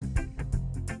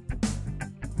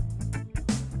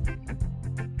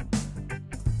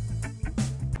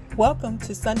Welcome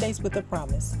to Sundays with a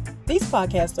Promise. These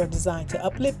podcasts are designed to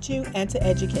uplift you and to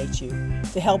educate you,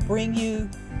 to help bring you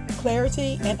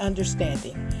clarity and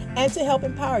understanding, and to help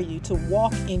empower you to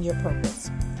walk in your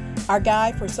purpose. Our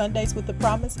guide for Sundays with a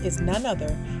Promise is none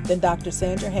other than Dr.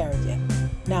 Sandra Harrington.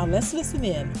 Now let's listen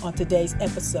in on today's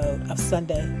episode of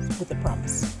Sundays with a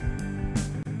Promise.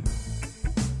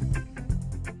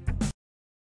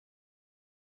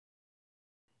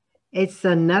 It's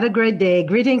another great day.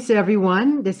 Greetings to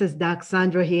everyone. This is Doc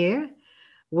Sandra here.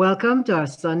 Welcome to our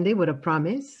Sunday with a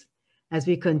Promise as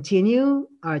we continue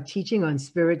our teaching on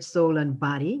spirit, soul, and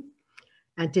body.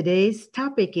 And today's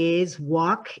topic is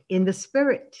walk in the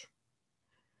spirit.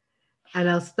 And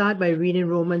I'll start by reading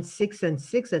Romans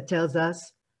 6:6 that tells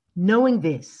us, knowing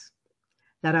this,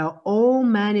 that our old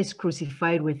man is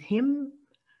crucified with him,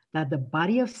 that the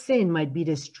body of sin might be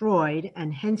destroyed,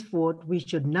 and henceforth we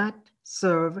should not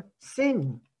serve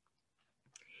sin.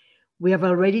 We have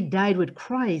already died with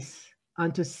Christ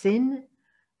unto sin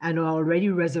and are already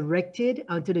resurrected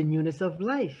unto the newness of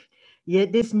life.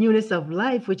 Yet this newness of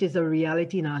life, which is a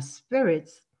reality in our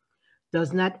spirits,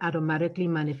 does not automatically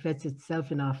manifest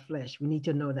itself in our flesh. We need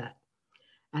to know that.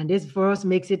 And this verse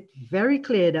makes it very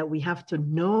clear that we have to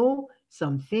know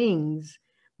some things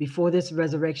before this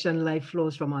resurrection life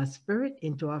flows from our spirit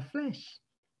into our flesh.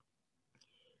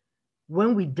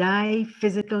 When we die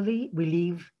physically, we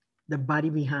leave the body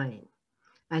behind.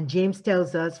 And James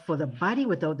tells us, for the body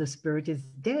without the spirit is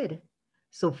dead.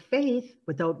 So faith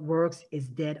without works is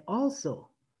dead also.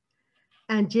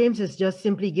 And James has just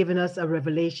simply given us a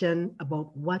revelation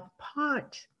about what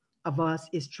part of us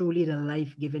is truly the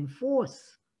life-giving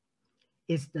force.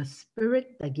 It's the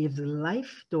spirit that gives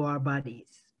life to our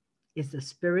bodies. It's the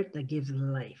spirit that gives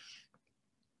life.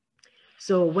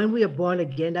 So when we are born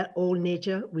again, that old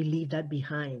nature, we leave that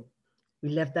behind. We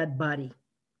left that body.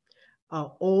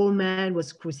 Our old man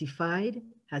was crucified,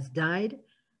 has died,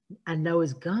 and now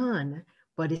is gone,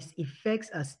 but its effects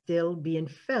are still being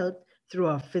felt through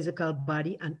our physical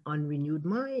body and unrenewed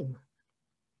mind.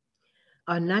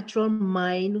 Our natural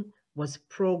mind was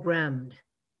programmed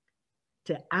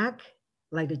to act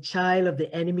like the child of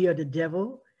the enemy or the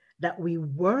devil that we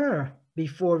were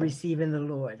before receiving the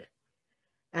Lord.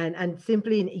 And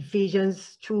simply in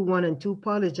Ephesians 2:1 and 2,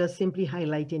 Paul is just simply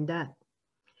highlighting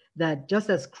that just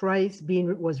as Christ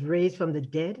was raised from the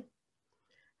dead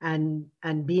and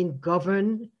being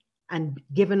governed and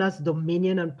given us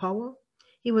dominion and power,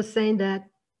 he was saying that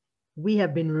we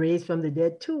have been raised from the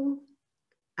dead too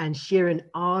and sharing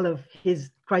all of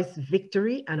Christ's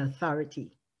victory and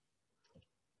authority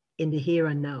in the here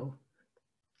and now.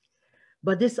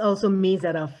 But this also means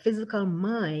that our physical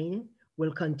mind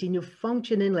will continue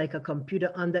functioning like a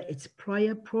computer under its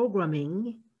prior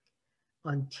programming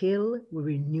until we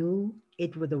renew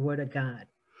it with the Word of God.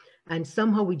 And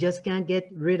somehow we just can't get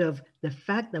rid of the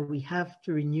fact that we have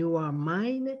to renew our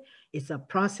mind. It's a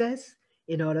process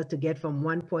in order to get from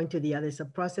one point to the other. It's a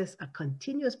process, a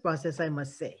continuous process, I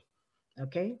must say.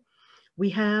 Okay?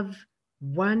 We have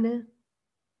one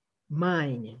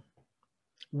mind,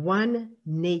 one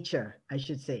nature, I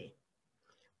should say.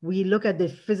 We look at the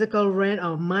physical realm,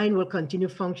 our mind will continue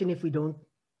functioning if we don't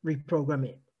reprogram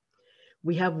it.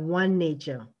 We have one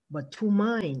nature, but two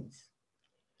minds.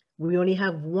 We only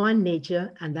have one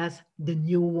nature, and that's the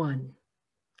new one.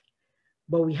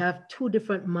 But we have two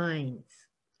different minds.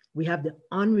 We have the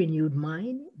unrenewed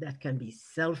mind that can be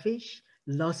selfish,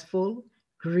 lustful,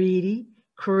 greedy,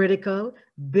 critical,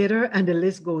 bitter, and the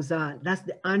list goes on. That's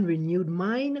the unrenewed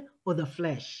mind or the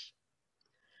flesh.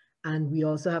 And we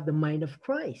also have the mind of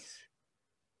Christ,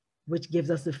 which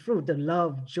gives us the fruit, the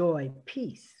love, joy,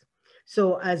 peace.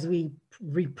 So as we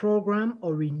reprogram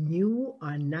or renew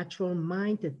our natural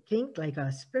mind to think like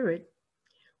our spirit,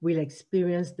 we'll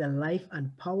experience the life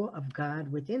and power of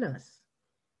God within us.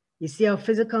 You see, our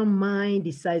physical mind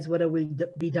decides whether we'll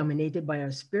be dominated by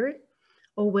our spirit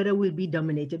or whether we'll be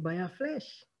dominated by our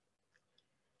flesh.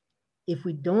 If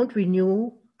we don't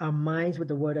renew our minds with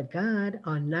the Word of God,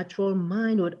 our natural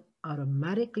mind would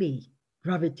automatically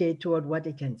gravitate toward what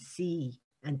it can see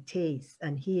and taste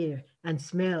and hear and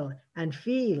smell and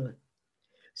feel.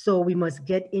 So we must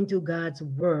get into God's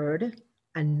Word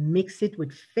and mix it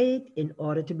with faith in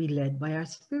order to be led by our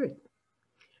spirit.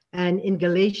 And in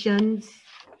Galatians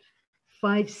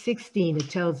 5:16, it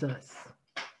tells us,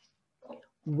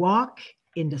 walk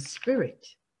in the spirit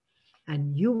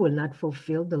and you will not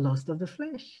fulfill the lust of the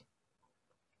flesh.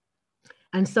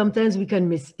 And sometimes we can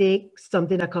mistake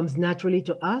something that comes naturally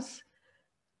to us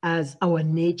as our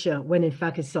nature, when in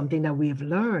fact it's something that we have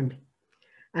learned.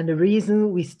 And the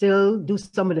reason we still do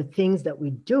some of the things that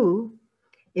we do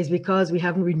is because we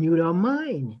haven't renewed our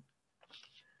mind.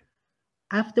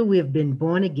 After we have been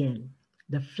born again,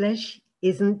 the flesh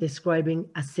isn't describing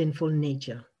a sinful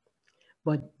nature,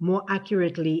 but more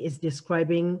accurately is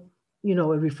describing, it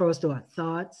refers to our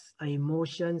thoughts, our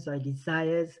emotions, our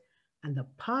desires, and the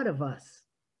part of us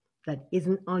that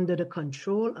isn't under the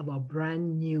control of our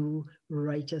brand new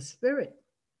righteous spirit.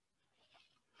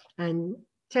 And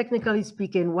technically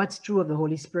speaking, what's true of the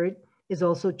Holy Spirit is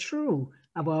also true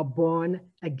of our born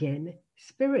again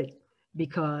spirit,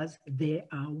 because they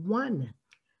are one.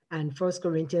 And 1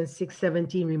 Corinthians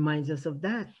 6:17 reminds us of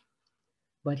that.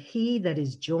 But he that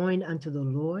is joined unto the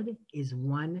Lord is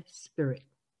one spirit.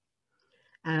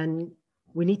 And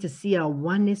we need to see our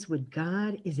oneness with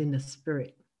God is in the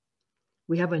spirit.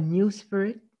 We have a new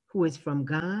spirit who is from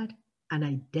God and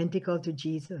identical to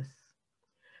Jesus.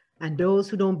 And those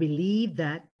who don't believe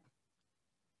that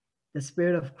the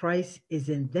Spirit of Christ is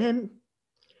in them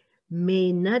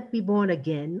may not be born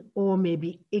again or may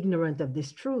be ignorant of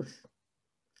this truth.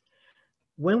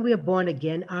 When we are born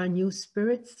again, our new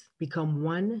spirits become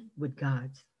one with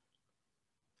God.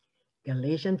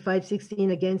 Galatians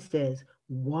 5:16 again says,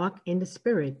 walk in the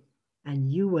Spirit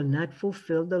and you will not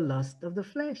fulfill the lust of the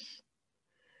flesh.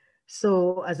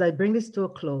 So as I bring this to a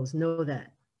close, know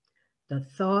that the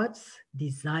thoughts,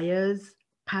 desires,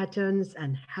 patterns,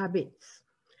 and habits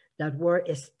that were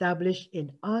established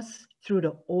in us through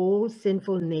the old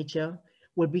sinful nature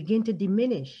will begin to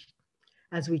diminish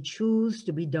as we choose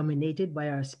to be dominated by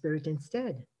our spirit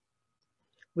instead.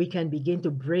 We can begin to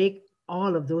break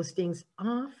all of those things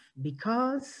off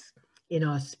because in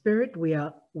our spirit we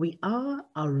are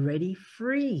already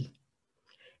free.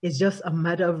 It's just a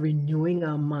matter of renewing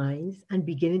our minds and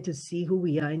beginning to see who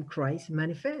we are in Christ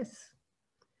manifest.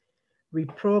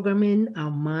 Reprogramming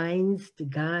our minds to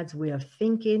God's way of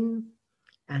thinking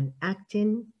and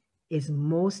acting is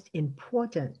most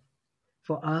important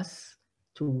for us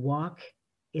to walk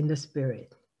in the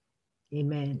Spirit.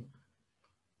 Amen.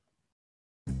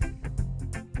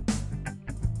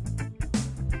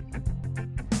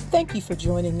 Thank you for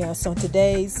joining us on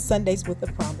today's Sundays with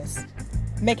a Promise.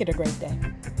 Make it a great day.